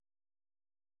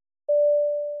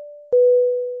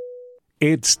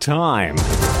It's time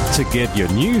to get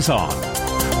your news on.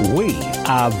 We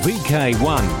are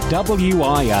VK1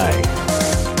 WIA.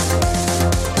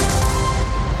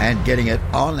 And getting it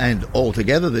on and all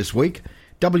together this week,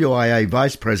 WIA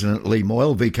Vice President Lee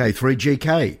Moyle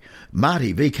VK3GK,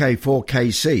 Marty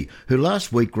VK4KC, who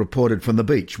last week reported from the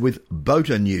beach with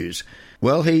BOTA news.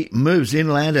 Well, he moves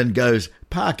inland and goes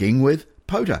parking with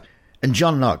POTA. And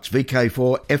John Knox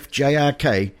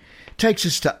VK4FJRK takes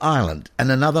us to Ireland and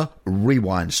another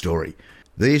rewind story.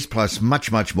 These plus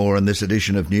much, much more in this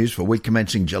edition of news for week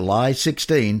commencing July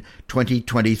 16,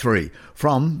 2023,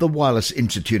 from the Wireless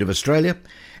Institute of Australia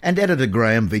and editor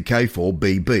Graham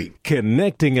VK4BB.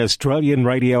 Connecting Australian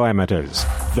radio amateurs,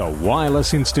 the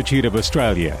Wireless Institute of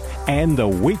Australia and the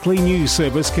weekly news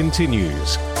service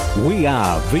continues. We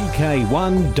are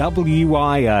VK1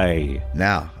 WIA.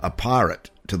 Now, a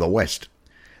pirate to the west.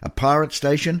 A pirate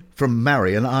station from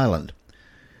Marion Island.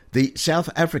 The South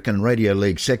African Radio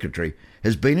League secretary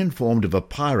has been informed of a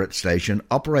pirate station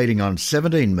operating on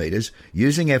 17 metres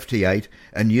using FT8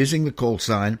 and using the call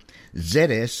sign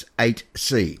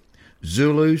ZS8C,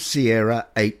 Zulu Sierra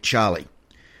 8 Charlie.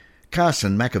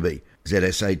 Carson McAvey,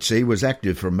 ZS8C, was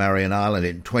active from Marion Island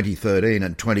in 2013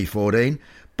 and 2014,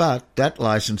 but that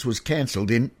licence was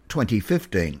cancelled in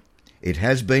 2015. It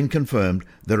has been confirmed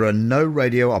there are no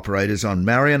radio operators on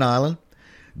Marion Island,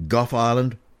 Gough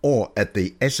Island, or at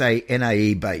the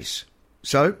SANAE base.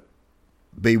 So,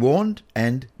 be warned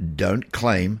and don't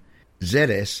claim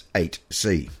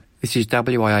ZS8C. This is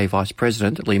WIA Vice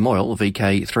President Lee Moyle,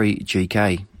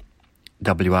 VK3GK.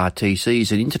 WRTC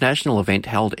is an international event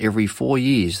held every 4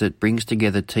 years that brings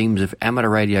together teams of amateur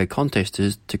radio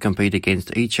contesters to compete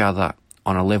against each other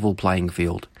on a level playing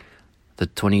field. The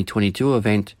 2022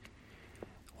 event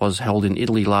was held in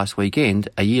Italy last weekend,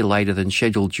 a year later than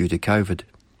scheduled due to COVID.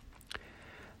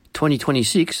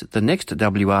 2026, the next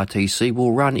WRTC,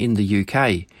 will run in the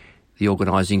UK. The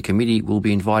organising committee will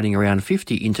be inviting around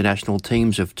 50 international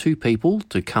teams of 2 people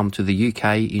to come to the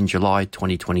UK in July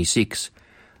 2026.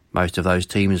 Most of those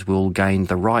teams will gain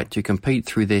the right to compete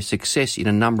through their success in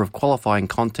a number of qualifying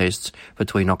contests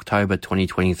between October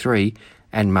 2023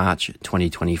 and March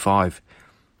 2025.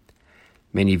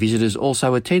 Many visitors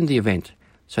also attend the event,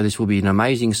 so this will be an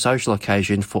amazing social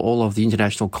occasion for all of the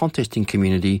international contesting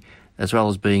community, as well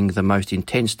as being the most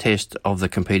intense test of the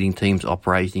competing teams'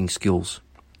 operating skills.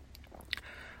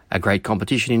 A great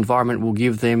competition environment will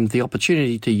give them the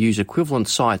opportunity to use equivalent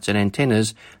sites and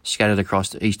antennas scattered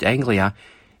across East Anglia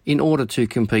in order to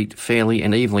compete fairly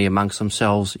and evenly amongst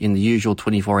themselves in the usual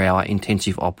 24-hour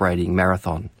intensive operating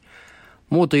marathon.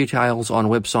 More details on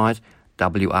website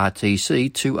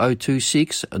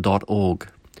wrtc2026.org.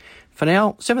 For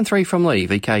now, 7-3 from Lee,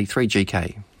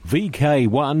 VK3GK.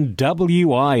 VK1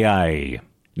 WIA.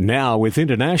 Now with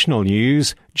international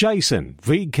news, Jason,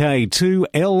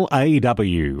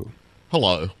 VK2LAW.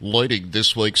 Hello, leading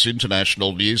this week's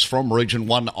international news from Region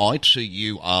 1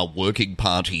 ITUR Working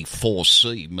Party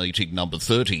 4C meeting number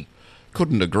 30.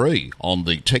 Couldn't agree on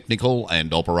the technical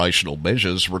and operational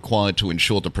measures required to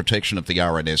ensure the protection of the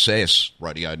RNSS,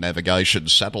 radio navigation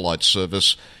satellite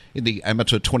service, in the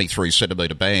amateur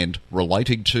 23cm band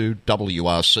relating to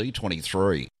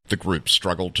WRC-23. The group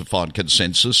struggled to find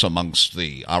consensus amongst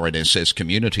the RNSS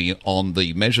community on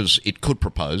the measures it could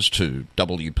propose to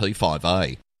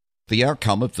WP5A. The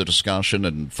outcome of the discussion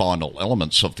and final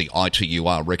elements of the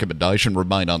ITUR recommendation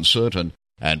remain uncertain,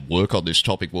 and work on this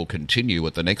topic will continue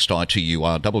at the next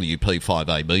ITUR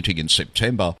WP5A meeting in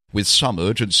September, with some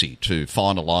urgency to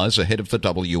finalise ahead of the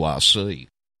WRC.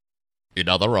 In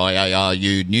other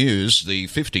IARU news, the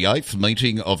 58th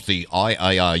meeting of the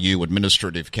IARU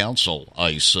Administrative Council,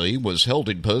 AC, was held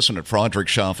in person at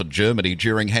Friedrichshafen, Germany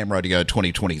during Ham Radio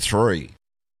 2023.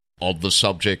 On the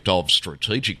subject of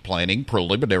strategic planning,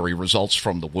 preliminary results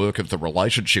from the work of the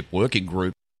Relationship Working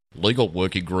Group, Legal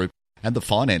Working Group and the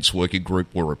Finance Working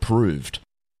Group were approved.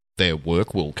 Their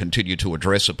work will continue to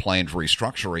address a planned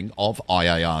restructuring of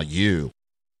IARU.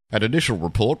 An initial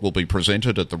report will be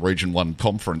presented at the Region 1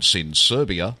 conference in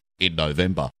Serbia in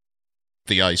November.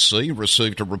 The AC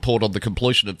received a report on the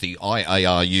completion of the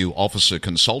IARU officer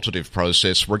consultative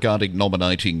process regarding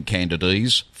nominating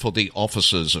candidates for the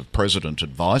offices of President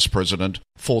and Vice President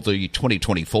for the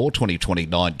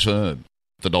 2024-2029 term.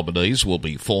 The nominees will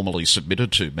be formally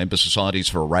submitted to member societies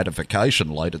for ratification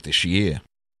later this year.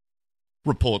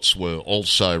 Reports were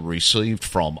also received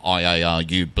from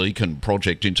IARU Beacon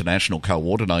Project International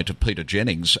Coordinator Peter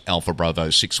Jennings, Alpha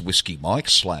Bravo 6 Whiskey Mike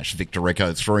 / Victor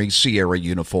Echo 3 Sierra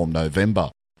Uniform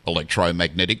November,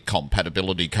 Electromagnetic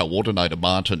Compatibility Coordinator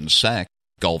Martin Sack,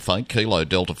 Golf 8 Kilo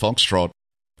Delta Foxtrot,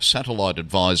 Satellite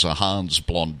Advisor Hans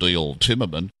Blondeel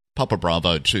Timmerman, Papa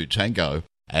Bravo 2 Tango,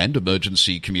 and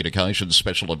Emergency Communications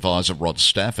Special Advisor Rod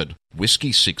Stafford,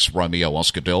 Whiskey 6 Romeo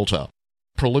Oscar Delta.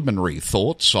 Preliminary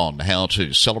thoughts on how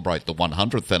to celebrate the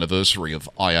 100th anniversary of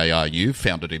IARU,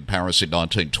 founded in Paris in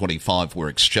 1925, were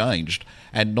exchanged,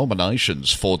 and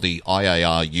nominations for the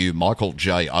IARU Michael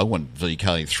J. Owen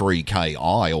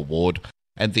VK4KC Award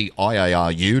and the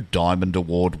IARU Diamond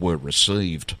Award were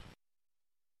received.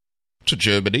 To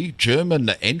Germany, German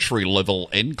entry-level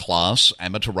N-class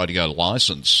amateur radio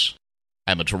licence.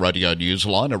 Amateur Radio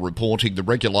Newsline are reporting the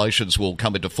regulations will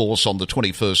come into force on the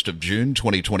 21st of June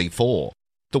 2024,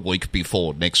 the week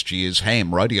before next year's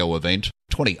ham radio event,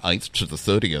 28th to the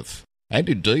 30th. And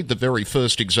indeed, the very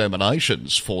first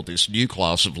examinations for this new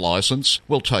class of licence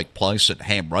will take place at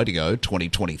Ham Radio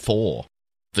 2024.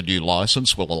 The new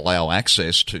licence will allow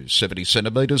access to 70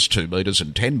 centimetres, 2 metres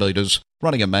and 10 metres,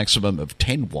 running a maximum of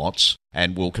 10 watts,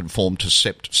 and will conform to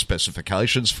SEPT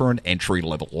specifications for an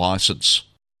entry-level licence.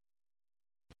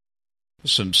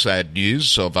 Some sad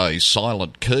news of a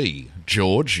silent key.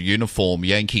 George, Uniform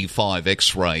Yankee 5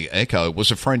 X-Ray Echo,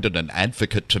 was a friend and an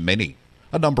advocate to many.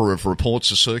 A number of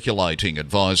reports are circulating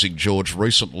advising George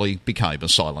recently became a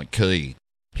silent key.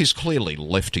 He's clearly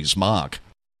left his mark.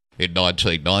 In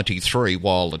 1993,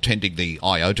 while attending the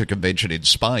IOTA convention in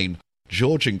Spain,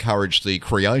 George encouraged the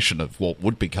creation of what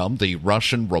would become the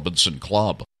Russian Robinson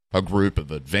Club, a group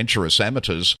of adventurous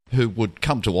amateurs who would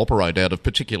come to operate out of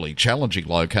particularly challenging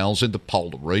locales in the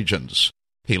polar regions.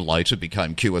 He later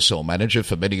became QSL manager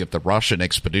for many of the Russian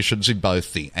expeditions in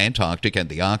both the Antarctic and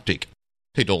the Arctic.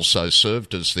 He'd also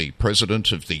served as the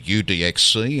president of the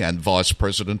UDXC and vice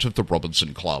president of the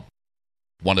Robinson Club.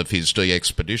 One of his D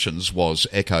expeditions was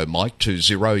Echo Mike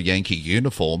 20 Yankee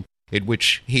Uniform, in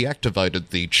which he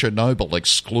activated the Chernobyl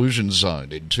exclusion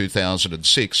zone in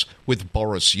 2006 with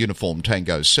Boris Uniform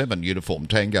Tango 7 Uniform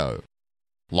Tango.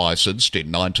 Licensed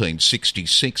in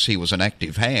 1966, he was an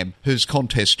active ham whose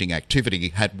contesting activity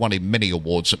had won him many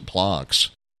awards and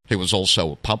plaques. He was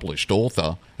also a published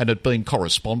author and had been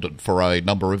correspondent for a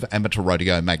number of amateur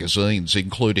radio magazines,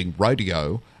 including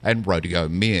Radio and Radio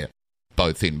Mir,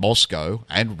 both in Moscow,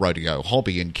 and Radio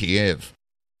Hobby in Kiev.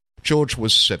 George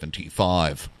was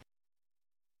 75.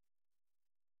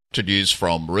 To news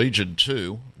from Region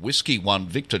 2, Whiskey 1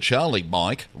 Victor Charlie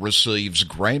Mike receives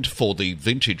grant for the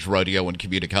Vintage Radio and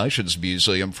Communications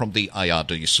Museum from the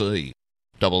ARDC.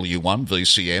 W1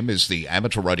 VCM is the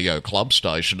amateur radio club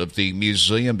station of the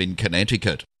museum in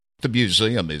Connecticut. The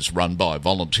museum is run by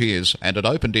volunteers and it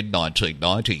opened in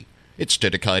 1990. It's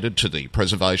dedicated to the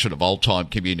preservation of old-time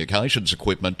communications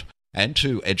equipment and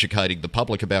to educating the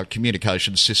public about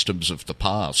communication systems of the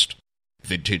past.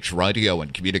 Vintage Radio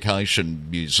and Communication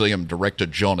Museum Director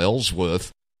John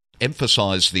Ellsworth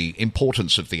emphasised the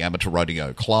importance of the Amateur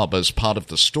Radio Club as part of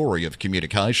the story of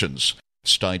communications,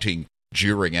 stating,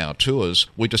 "During our tours,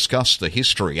 we discussed the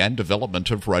history and development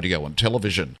of radio and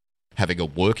television. Having a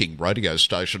working radio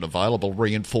station available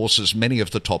reinforces many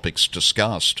of the topics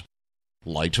discussed."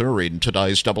 Later in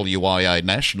today's WIA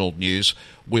National News,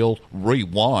 we'll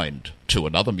rewind to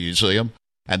another museum,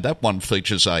 and that one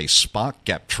features a spark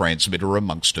gap transmitter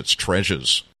amongst its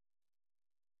treasures.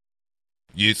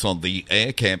 Youth on the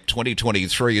Air Camp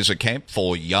 2023 is a camp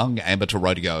for young amateur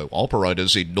radio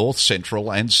operators in North,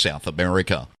 Central and South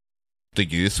America. The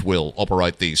youth will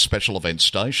operate the special event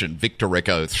station Victor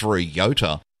Echo 3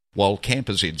 YOTA while camp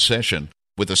is in session,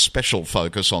 with a special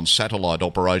focus on satellite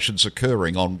operations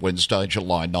occurring on Wednesday,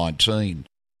 July 19.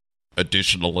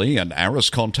 Additionally, an ARIS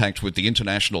contact with the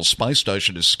International Space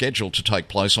Station is scheduled to take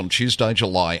place on Tuesday,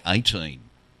 July 18.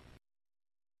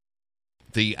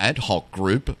 The ad hoc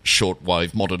group,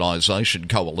 Shortwave Modernisation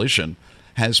Coalition,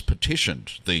 has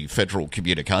petitioned the Federal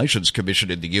Communications Commission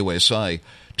in the USA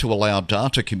to allow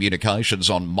data communications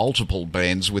on multiple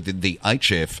bands within the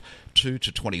HF 2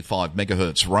 to 25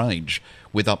 MHz range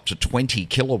with up to 20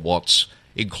 kilowatts,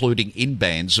 including in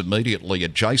bands immediately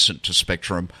adjacent to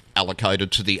spectrum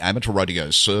allocated to the amateur radio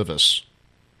service.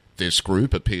 This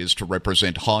group appears to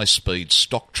represent high-speed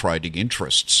stock trading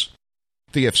interests.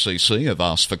 The FCC have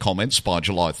asked for comments by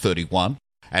July 31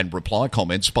 and reply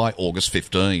comments by August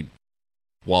 15.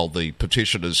 While the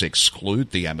petitioners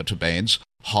exclude the amateur bands,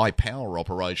 high-power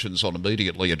operations on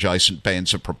immediately adjacent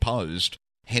bands are proposed,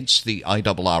 hence the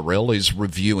ARRL is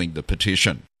reviewing the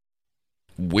petition.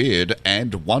 Weird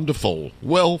and wonderful.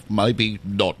 Well, maybe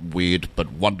not weird,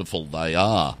 but wonderful they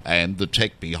are, and the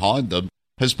tech behind them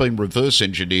has been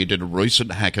reverse-engineered in a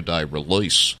recent Hackaday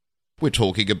release. We're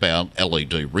talking about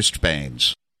LED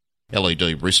wristbands.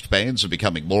 LED wristbands are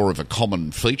becoming more of a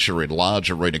common feature in large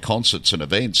arena concerts and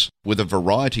events, with a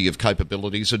variety of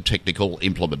capabilities and technical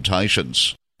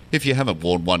implementations. If you haven't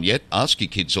worn one yet, ask your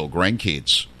kids or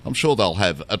grandkids. I'm sure they'll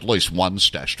have at least one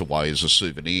stashed away as a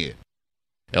souvenir.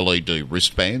 LED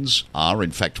wristbands are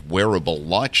in fact wearable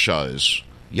light shows.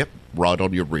 Yep, right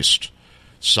on your wrist.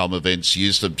 Some events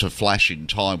use them to flash in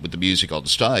time with the music on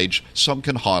stage. Some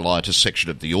can highlight a section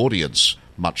of the audience,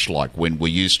 much like when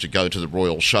we used to go to the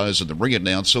royal shows and the ring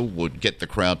announcer would get the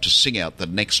crowd to sing out the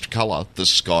next colour the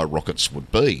skyrockets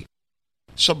would be.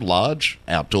 Some large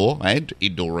outdoor and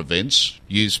indoor events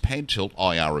use pan-tilt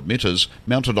IR emitters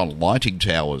mounted on lighting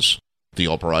towers. The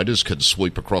operators can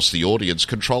sweep across the audience,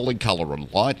 controlling colour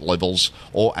and light levels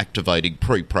or activating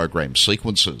pre-programmed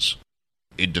sequences.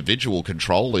 Individual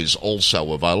control is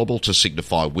also available to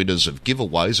signify winners of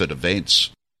giveaways at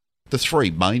events. The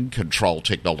three main control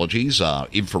technologies are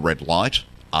infrared light,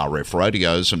 RF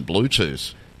radios and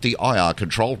Bluetooth. The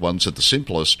IR-controlled ones are the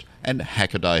simplest, and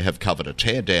Hackaday have covered a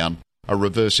teardown, a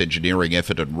reverse engineering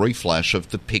effort and reflash of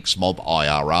the PixMob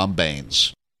IR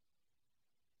armbands.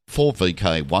 For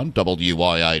VK1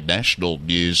 WIA National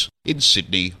News, in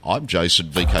Sydney, I'm Jason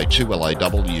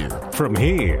VK2LAW. From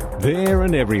here, there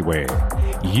and everywhere,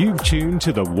 you've tuned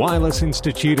to the Wireless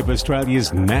Institute of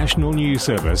Australia's National News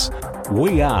Service.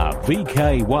 We are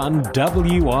VK1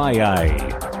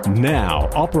 WIA. Now,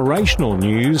 operational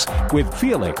news with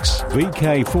Felix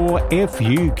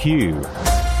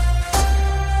VK4FJRK.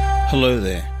 Hello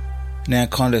there. Now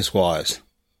contest-wise.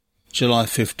 July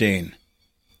 15.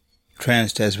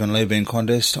 Trans-Tasman low band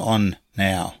contest on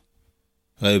now.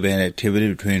 Low band activity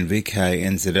between VK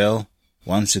NZL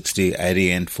 160,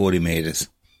 80 and 40 metres.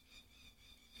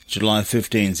 July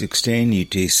 15-16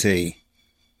 UTC.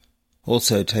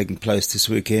 Also taking place this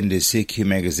weekend is CQ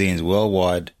Magazine's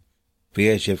worldwide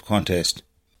VHF contest.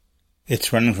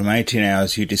 It's running from 18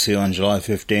 hours UTC on July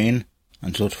 15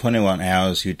 until 21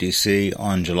 hours UTC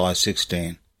on July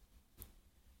 16.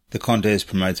 The contest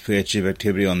promotes VHF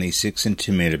activity on the 6 and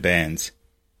 2 metre bands,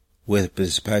 with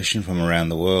participation from around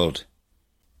the world.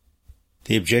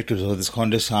 The objectives of this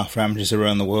contest are for amateurs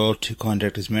around the world to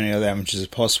contact as many other amateurs as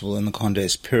possible in the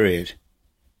contest period,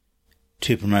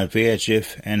 to promote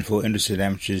VHF and for interested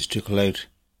amateurs to collect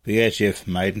VHF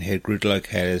Maidenhead grid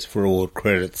locators for award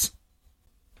credits.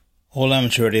 All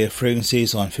amateur radio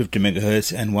frequencies on 50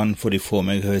 MHz and 144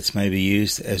 MHz may be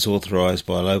used as authorised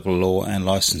by local law and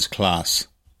licence class.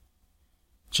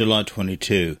 July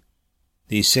 22.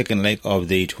 The second leg of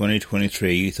the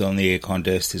 2023 Youth on the Air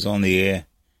contest is on the air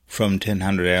from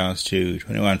 1000 hours to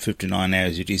 21:59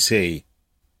 hours UTC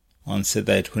on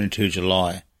Saturday 22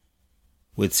 July,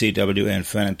 with CW and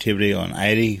phone activity on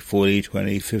 80, 40,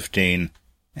 20, 15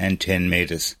 and 10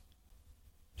 metres.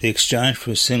 The exchange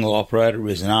for a single operator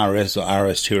is an RS or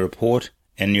RS2 report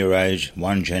and your age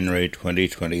 1 January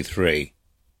 2023.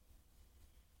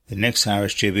 The next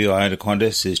RSGB IOTA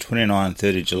contest is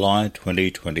 29-30 July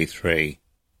 2023.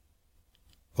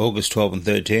 August 12 and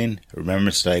 13,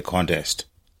 Remembrance Day contest.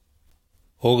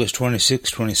 August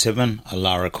 26-27,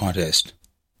 Alara contest.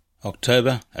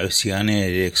 October,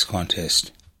 Oceania DX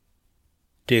contest.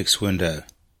 DX window,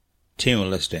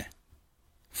 Timor-Leste.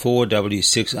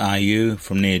 4W6RU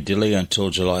from near Dili until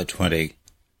July 20.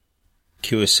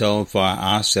 QSL via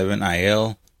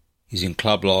R7AL using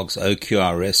club logs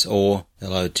OQRS or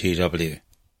LOTW.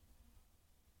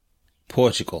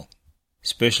 Portugal.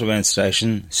 Special event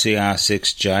station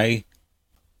CR6J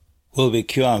will be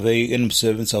QRV in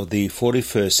observance of the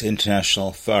 41st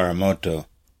International Faro Moto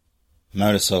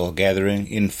motorcycle gathering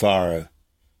in Faro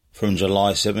from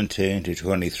July 17 to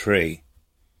 23.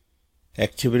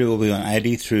 Activity will be on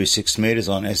 80 through 6 metres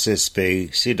on SSB,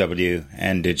 CW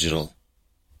and digital.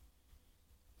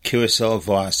 QSL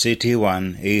via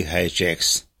CT1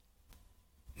 EHX.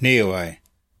 Niue.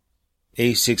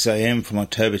 E6am from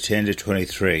October 10 to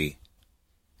 23.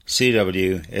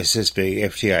 CW, SSB,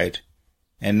 FT8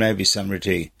 and maybe some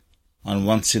RT on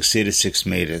 160 to 6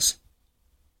 metres.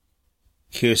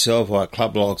 QSL via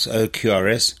club logs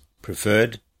OQRS,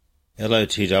 preferred,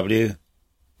 LOTW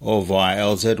or via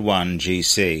LZ1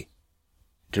 GC,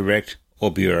 direct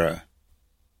or bureau.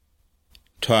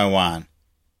 Taiwan.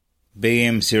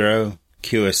 BM0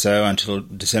 QSO until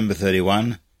December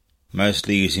 31,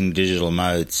 mostly using digital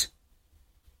modes.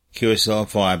 QSL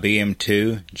via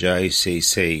BM2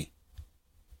 JCC.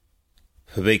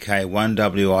 For VK1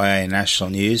 WIA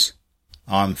National News,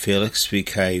 I'm Felix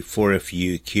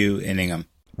VK4FJRK Inningham.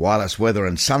 Wireless weather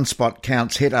and sunspot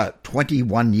counts hit a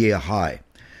 21-year high.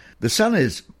 The sun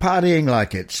is partying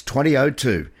like it's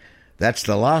 2002. That's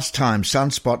the last time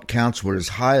sunspot counts were as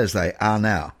high as they are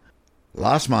now.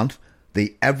 Last month,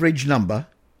 the average number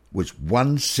was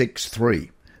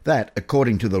 163. That,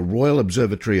 according to the Royal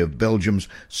Observatory of Belgium's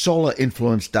Solar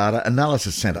Influence Data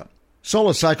Analysis Centre.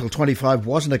 Solar Cycle 25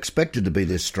 wasn't expected to be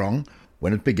this strong.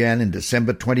 When it began in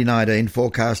December 2019,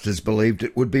 forecasters believed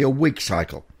it would be a weak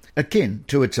cycle, akin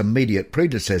to its immediate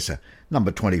predecessor,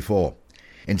 number 24.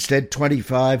 Instead,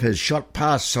 25 has shot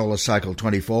past Solar Cycle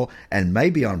 24 and may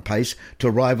be on pace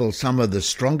to rival some of the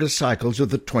strongest cycles of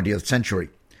the 20th century.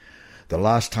 The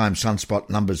last time sunspot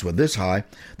numbers were this high,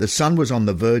 the Sun was on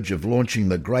the verge of launching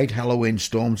the great Halloween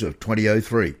storms of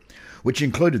 2003, which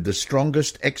included the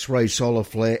strongest X-ray solar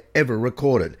flare ever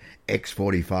recorded,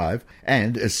 X45,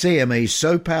 and a CME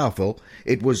so powerful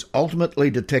it was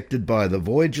ultimately detected by the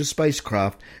Voyager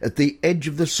spacecraft at the edge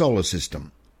of the solar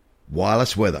system.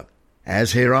 Wireless weather.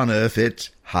 As here on Earth, it's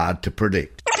hard to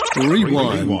predict.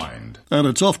 Rewind. And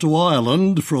it's off to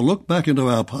Ireland for a look back into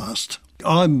our past.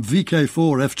 I'm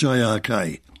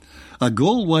VK4FJRK. A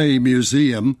Galway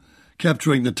museum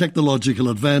capturing the technological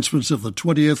advancements of the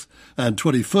 20th and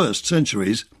 21st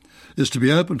centuries is to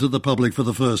be opened to the public for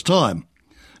the first time,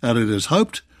 and it is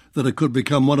hoped that it could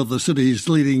become one of the city's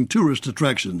leading tourist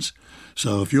attractions.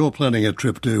 So if you're planning a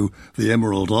trip to the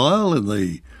Emerald Isle in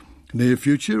the near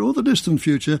future or the distant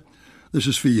future, this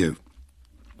is for you.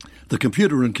 The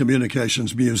Computer and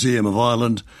Communications Museum of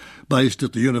Ireland, based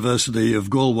at the University of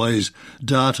Galway's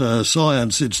Data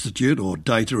Science Institute, or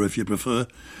DATA if you prefer.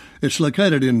 It's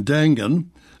located in Dangan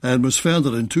and was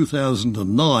founded in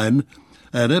 2009,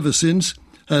 and ever since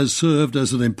has served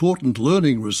as an important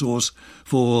learning resource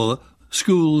for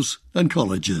schools and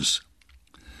colleges.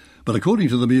 But according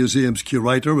to the museum's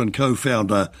curator and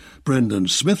co-founder, Brendan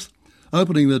Smith,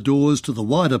 opening the doors to the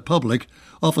wider public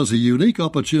offers a unique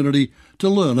opportunity to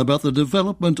learn about the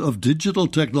development of digital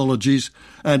technologies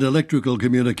and electrical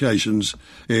communications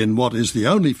in what is the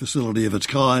only facility of its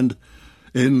kind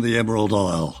in the Emerald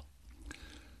Isle.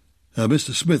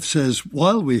 Mr. Smith says,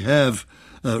 while we have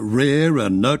rare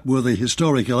and noteworthy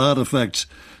historical artefacts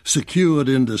secured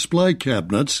in display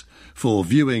cabinets for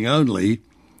viewing only,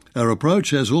 our approach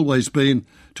has always been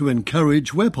to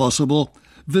encourage, where possible,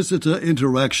 visitor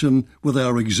interaction with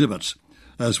our exhibits,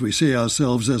 as we see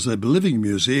ourselves as a living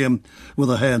museum with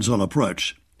a hands-on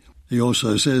approach. He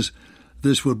also says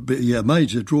this would be a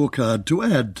major drawcard to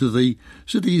add to the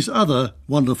city's other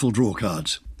wonderful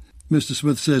drawcards. Mr.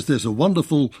 Smith says there's a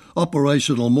wonderful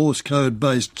operational Morse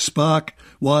code-based Spark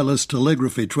wireless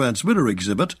telegraphy transmitter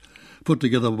exhibit put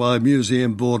together by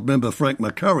museum board member Frank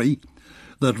McCurry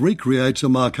that recreates a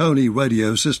Marconi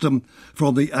radio system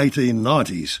from the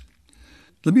 1890s.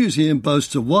 The museum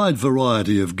boasts a wide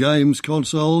variety of games,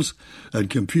 consoles and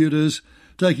computers,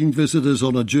 taking visitors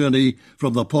on a journey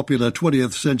from the popular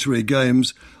 20th century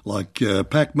games like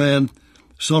Pac-Man,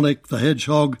 Sonic the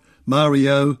Hedgehog,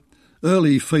 Mario,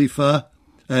 early FIFA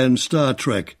and Star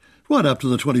Trek, right up to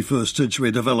the 21st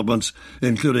century developments,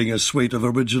 including a suite of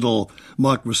original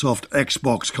Microsoft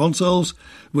Xbox consoles,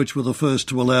 which were the first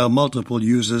to allow multiple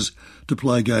users to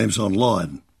play games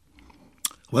online.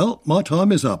 Well, my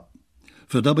time is up.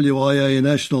 For WIA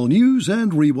National News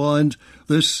and Rewind,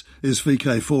 this is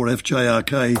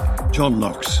VK4FJRK, John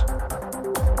Knox.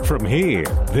 From here,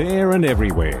 there and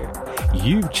everywhere,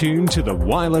 you've tuned to the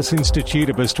Wireless Institute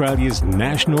of Australia's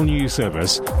National News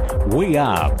Service. We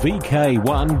are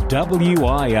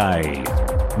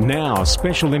VK1WIA. Now,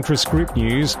 Special Interest Group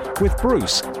News with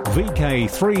Bruce,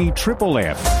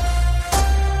 VK3FFF.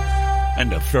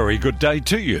 And a very good day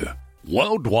to you.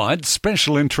 Worldwide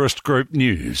Special Interest Group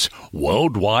News,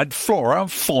 Worldwide Flora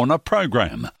Fauna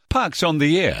Program, Parks on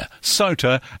the Air,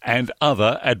 SOTA and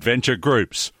other adventure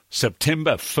groups.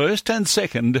 September 1st and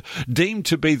 2nd deemed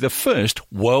to be the first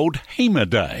World HEMA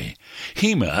Day.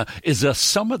 HEMA is a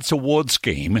Summits Award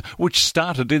scheme which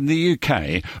started in the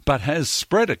UK but has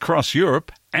spread across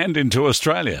Europe and into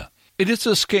Australia. It is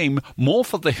a scheme more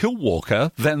for the hill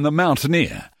walker than the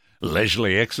mountaineer.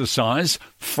 Leisurely exercise,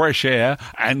 fresh air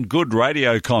and good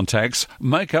radio contacts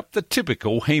make up the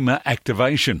typical HEMA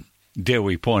activation. Dare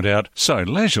we point out so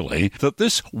leisurely that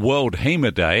this World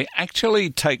HEMA Day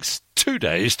actually takes 2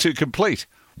 days to complete.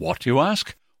 What, you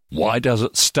ask? Why does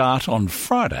it start on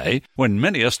Friday when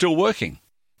many are still working?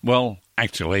 Well,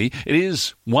 actually, it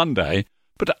is 1 day,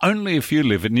 but only if you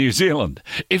live in New Zealand.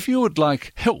 If you would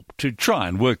like help to try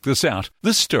and work this out,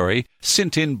 this story,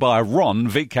 sent in by Ron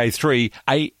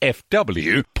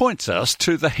VK3AFW, points us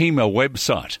to the HEMA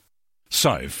website.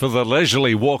 So, for the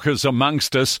leisurely walkers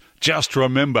amongst us, just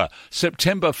remember,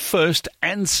 September 1st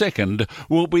and 2nd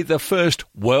will be the first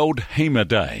World HEMA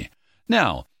Day.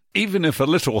 Now, even if a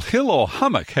little hill or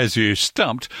hummock has you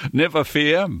stumped, never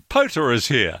fear, POTA is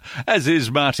here, as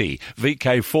is Marty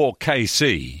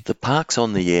VK4KC. The Parks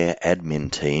on the Air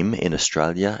admin team in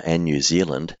Australia and New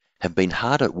Zealand have been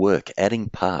hard at work adding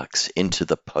parks into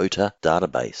the POTA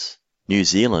database. New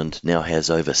Zealand now has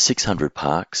over 600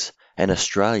 parks and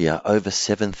Australia over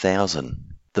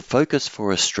 7,000. The focus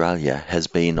for Australia has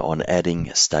been on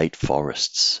adding state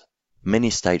forests. Many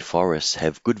state forests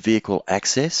have good vehicle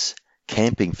access,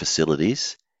 camping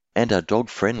facilities, and are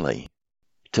dog-friendly.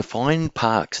 To find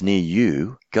parks near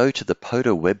you, go to the POTA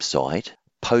website,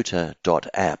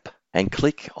 pota.app, and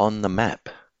click on the map.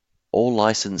 All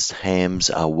licensed hams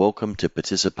are welcome to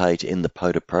participate in the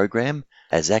POTA program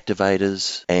as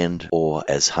activators and/or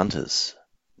as hunters.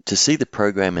 To see the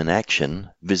program in action,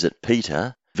 visit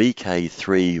Peter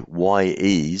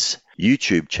VK4KC's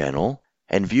YouTube channel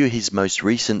and view his most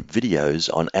recent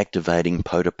videos on activating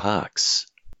POTA parks.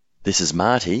 This is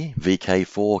Marty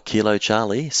VK4 Kilo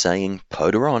Charlie saying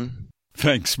POTA on.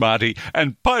 Thanks, Marty,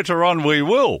 and POTA on we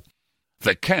will.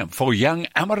 The camp for young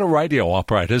amateur radio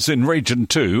operators in Region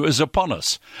 2 is upon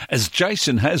us, as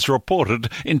Jason has reported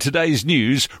in today's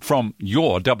news from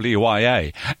your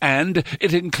WIA, and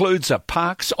it includes a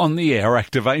Parks on the Air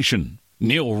activation.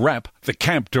 Neil Rapp, the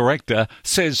camp director,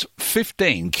 says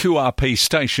 15 QRP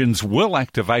stations will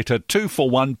activate a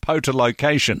 2-for-1 POTA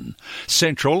location.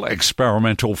 Central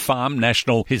Experimental Farm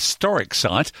National Historic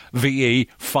Site, VE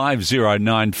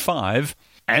 5095,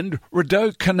 and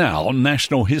Rideau Canal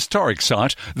National Historic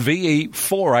Site, VE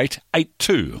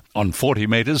 4882, on 40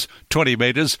 metres, 20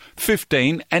 metres,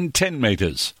 15 and 10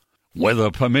 metres. Weather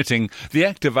permitting, the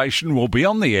activation will be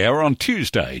on the air on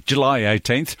Tuesday, July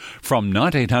 18th, from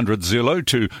 1900 Zulu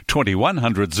to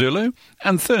 2100 Zulu,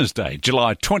 and Thursday,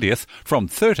 July 20th, from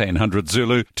 1300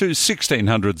 Zulu to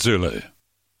 1600 Zulu.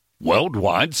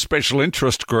 Worldwide Special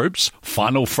Interest Groups,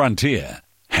 Final Frontier.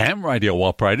 Ham radio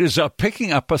operators are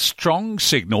picking up a strong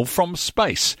signal from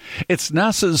space. It's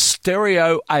NASA's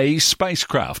Stereo A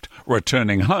spacecraft,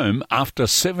 returning home after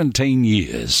 17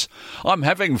 years. I'm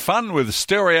having fun with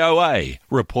Stereo A,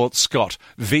 reports Scott,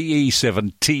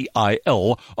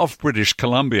 VE7TIL of British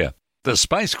Columbia. The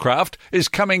spacecraft is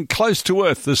coming close to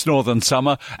Earth this northern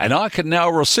summer, and I can now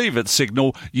receive its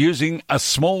signal using a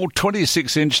small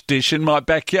 26-inch dish in my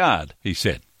backyard, he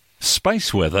said.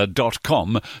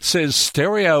 Spaceweather.com says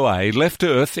Stereo A left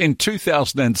Earth in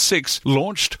 2006,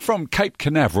 launched from Cape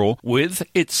Canaveral with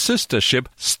its sister ship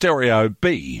Stereo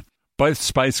B. Both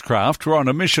spacecraft were on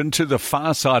a mission to the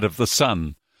far side of the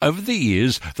Sun. Over the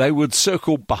years, they would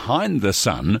circle behind the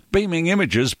Sun, beaming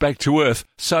images back to Earth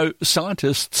so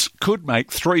scientists could make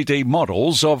 3D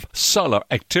models of solar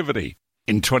activity.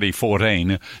 In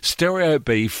 2014, Stereo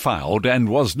B failed and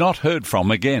was not heard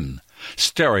from again.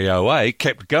 Stereo A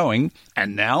kept going,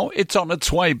 and now it's on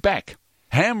its way back.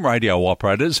 Ham radio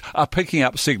operators are picking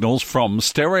up signals from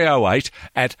Stereo 8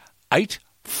 at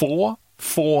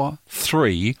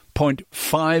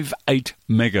 8443.58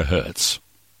 megahertz.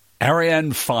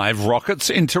 Ariane 5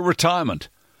 rockets into retirement.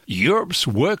 Europe's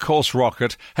workhorse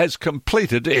rocket has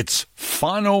completed its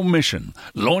final mission,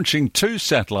 launching 2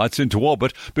 satellites into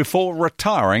orbit before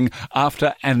retiring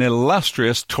after an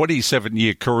illustrious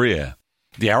 27-year career.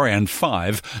 The Ariane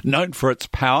 5, known for its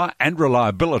power and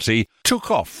reliability,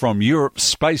 took off from Europe's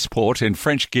spaceport in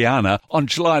French Guiana on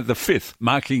July the 5th,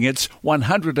 marking its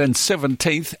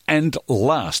 117th and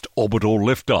last orbital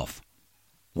liftoff.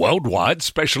 Worldwide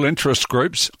Special Interest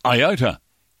Groups, IOTA.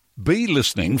 Be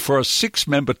listening for a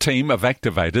 6-member team of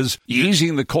activators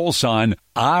using the call sign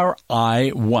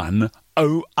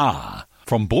RI1OR.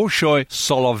 From Bolshoi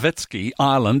Solovetsky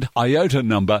Island, IOTA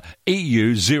number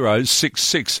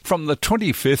EU066 from the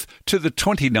 25th to the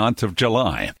 29th of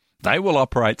July. They will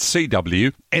operate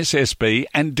CW, SSB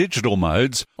and digital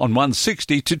modes on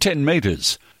 160 to 10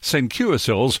 metres. Send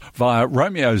QSLs via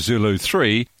Romeo Zulu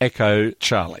 3 Echo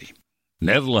Charlie.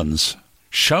 Netherlands.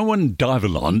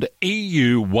 Schoen-Duiveland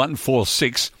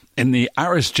EU146 in the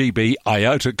RSGB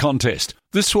IOTA contest.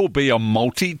 This will be a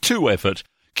multi-2 effort.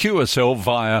 QSL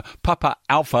via Papa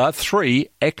Alpha 3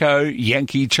 Echo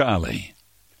Yankee Charlie.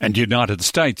 And United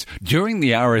States, during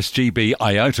the RSGB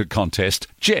IOTA contest,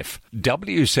 Jeff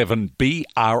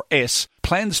W7BRS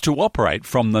plans to operate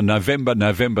from the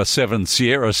November 7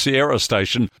 Sierra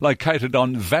station located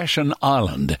on Vashon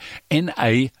Island,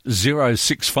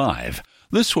 NA065.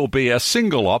 This will be a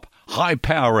single-op,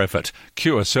 high-power effort,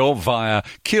 QSL via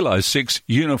Kilo 6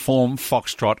 Uniform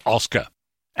Foxtrot Oscar.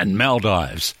 And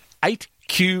Maldives,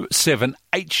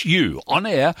 8Q7HU on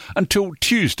air until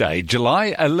Tuesday,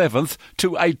 July 11th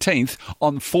to 18th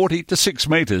on 40 to 6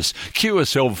 metres,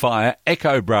 QSL via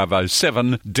Echo Bravo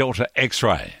 7 Delta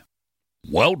X-ray.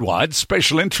 Worldwide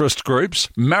Special Interest Groups,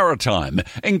 Maritime,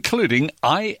 including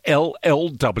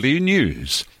ILLW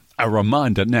News. A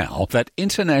reminder now that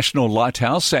International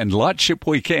Lighthouse and Lightship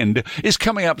Weekend is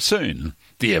coming up soon.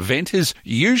 The event is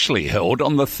usually held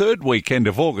on the third weekend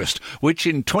of August, which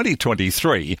in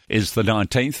 2023 is the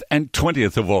 19th and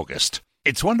 20th of August.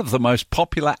 It's one of the most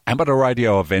popular amateur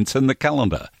radio events in the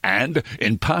calendar, and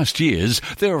in past years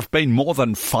there have been more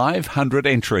than 500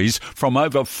 entries from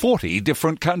over 40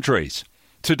 different countries.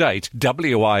 To date,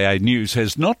 WIA News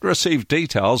has not received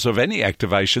details of any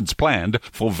activations planned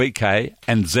for VK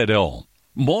and ZL.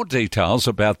 More details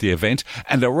about the event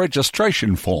and a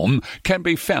registration form can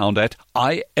be found at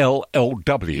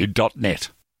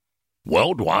illw.net.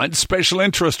 Worldwide Special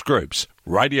Interest Groups,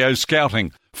 Radio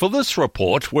Scouting. For this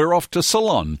report, we're off to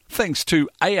Ceylon, thanks to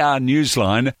AR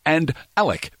Newsline and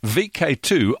Alec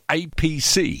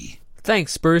VK2APC.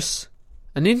 Thanks, Bruce.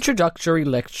 An introductory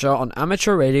lecture on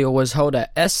amateur radio was held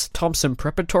at S. Thompson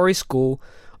Preparatory School,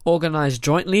 organised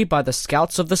jointly by the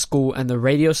Scouts of the school and the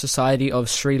Radio Society of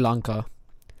Sri Lanka.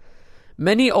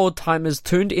 Many old-timers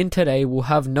tuned in today will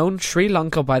have known Sri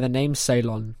Lanka by the name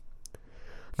Ceylon.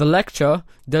 The lecture,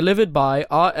 delivered by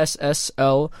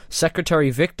RSSL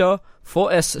Secretary Victor,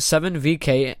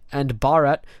 4S7VK, and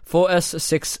Bharat,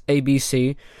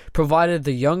 4S6ABC, provided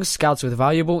the young scouts with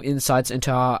valuable insights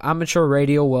into our amateur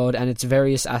radio world and its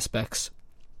various aspects.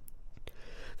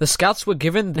 The scouts were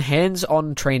given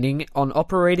hands-on training on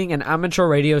operating an amateur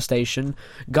radio station,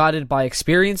 guided by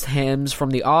experienced hams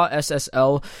from the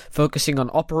RSSL, focusing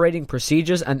on operating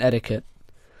procedures and etiquette.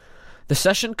 The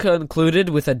session concluded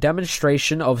with a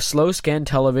demonstration of slow-scan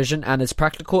television and its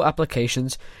practical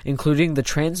applications, including the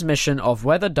transmission of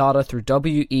weather data through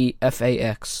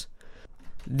WEFAX.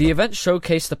 The event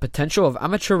showcased the potential of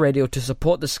amateur radio to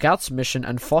support the Scouts' mission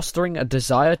and fostering a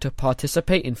desire to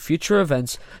participate in future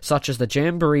events such as the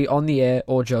Jamboree on the Air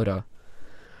or JOTA.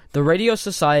 The Radio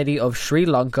Society of Sri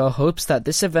Lanka hopes that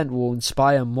this event will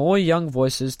inspire more young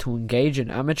voices to engage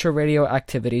in amateur radio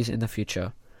activities in the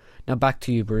future. Now back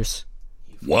to you, Bruce.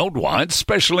 Worldwide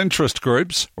Special Interest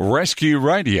Groups, Rescue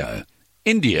Radio.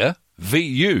 India,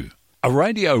 VU. A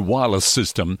radio wireless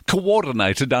system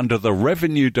coordinated under the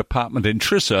Revenue Department in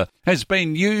Trissa has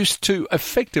been used to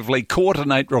effectively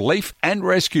coordinate relief and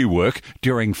rescue work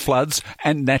during floods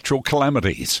and natural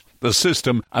calamities. The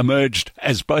system emerged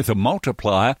as both a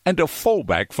multiplier and a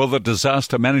fallback for the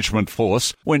disaster management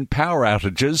force when power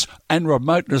outages and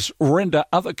remoteness render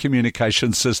other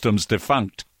communication systems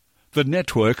defunct. The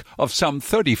network of some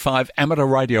 35 amateur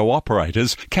radio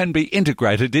operators can be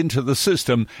integrated into the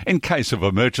system in case of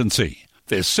emergency.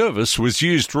 Their service was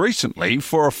used recently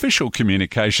for official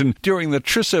communication during the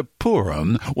Trissa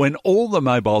Puram, when all the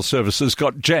mobile services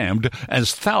got jammed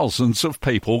as thousands of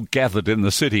people gathered in the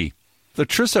city. The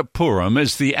Trissa Puram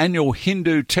is the annual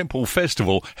Hindu temple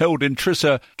festival held in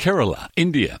Trissa, Kerala,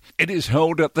 India. It is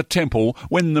held at the temple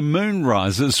when the moon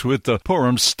rises with the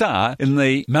Puram star in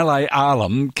the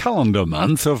Malayalam calendar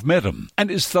month of Medam,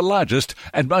 and is the largest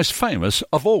and most famous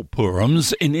of all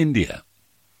Purams in India.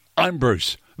 I'm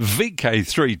Bruce,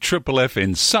 VK3FFF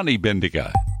in sunny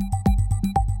Bendigo.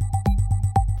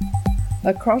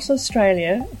 Across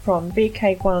Australia from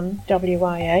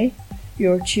VK1WIA,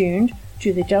 you're tuned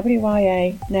to the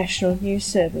WIA National News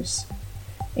Service.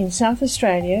 In South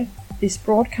Australia, this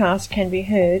broadcast can be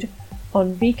heard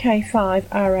on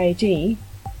VK5RAD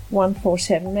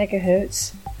 147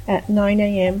 MHz at 9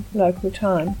 a.m. local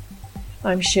time.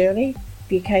 I'm Shirley,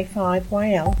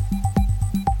 VK5YL.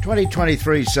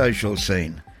 2023 social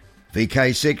scene.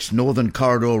 VK6 Northern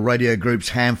Corridor Radio Group's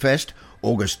Hamfest,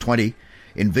 August 20.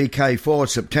 In VK4,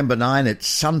 September 9, it's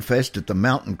Sunfest at the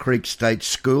Mountain Creek State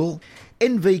School.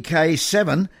 In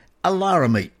VK7,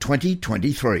 Alara Meet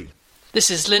 2023. This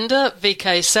is Linda,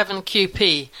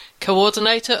 VK7QP,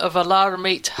 Coordinator of Alara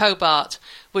Meet Hobart,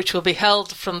 which will be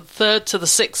held from the 3rd to the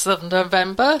 6th of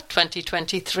November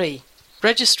 2023.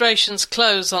 Registrations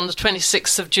close on the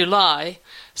 26th of July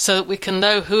so that we can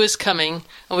know who is coming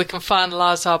and we can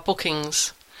finalise our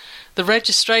bookings. The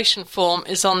registration form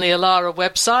is on the Alara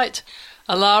website,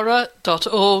 alara.org.au.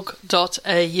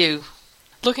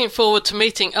 Looking forward to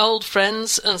meeting old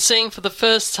friends and seeing for the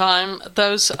first time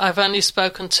those I've only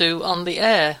spoken to on the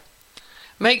air.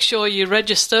 Make sure you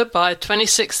register by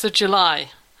 26th of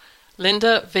July.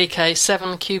 Linda,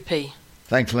 VK7QP.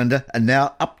 Thanks, Linda. And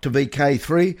now up to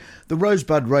VK3, the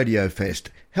Rosebud Radio Fest,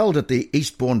 held at the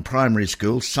Eastbourne Primary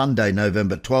School Sunday,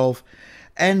 November 12,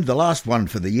 and the last one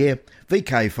for the year,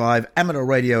 VK5 Amateur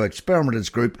Radio Experimenters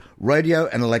Group Radio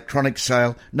and Electronics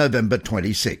Sale, November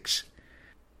 26.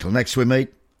 Till next we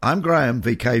meet, I'm Graham,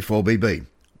 VK4BB.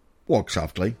 Walk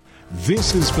softly.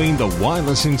 This has been the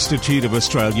Wireless Institute of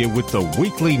Australia with the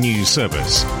weekly news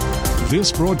service.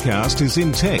 This broadcast is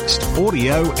in text,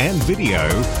 audio and video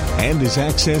and is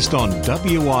accessed on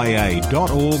wia.org.au.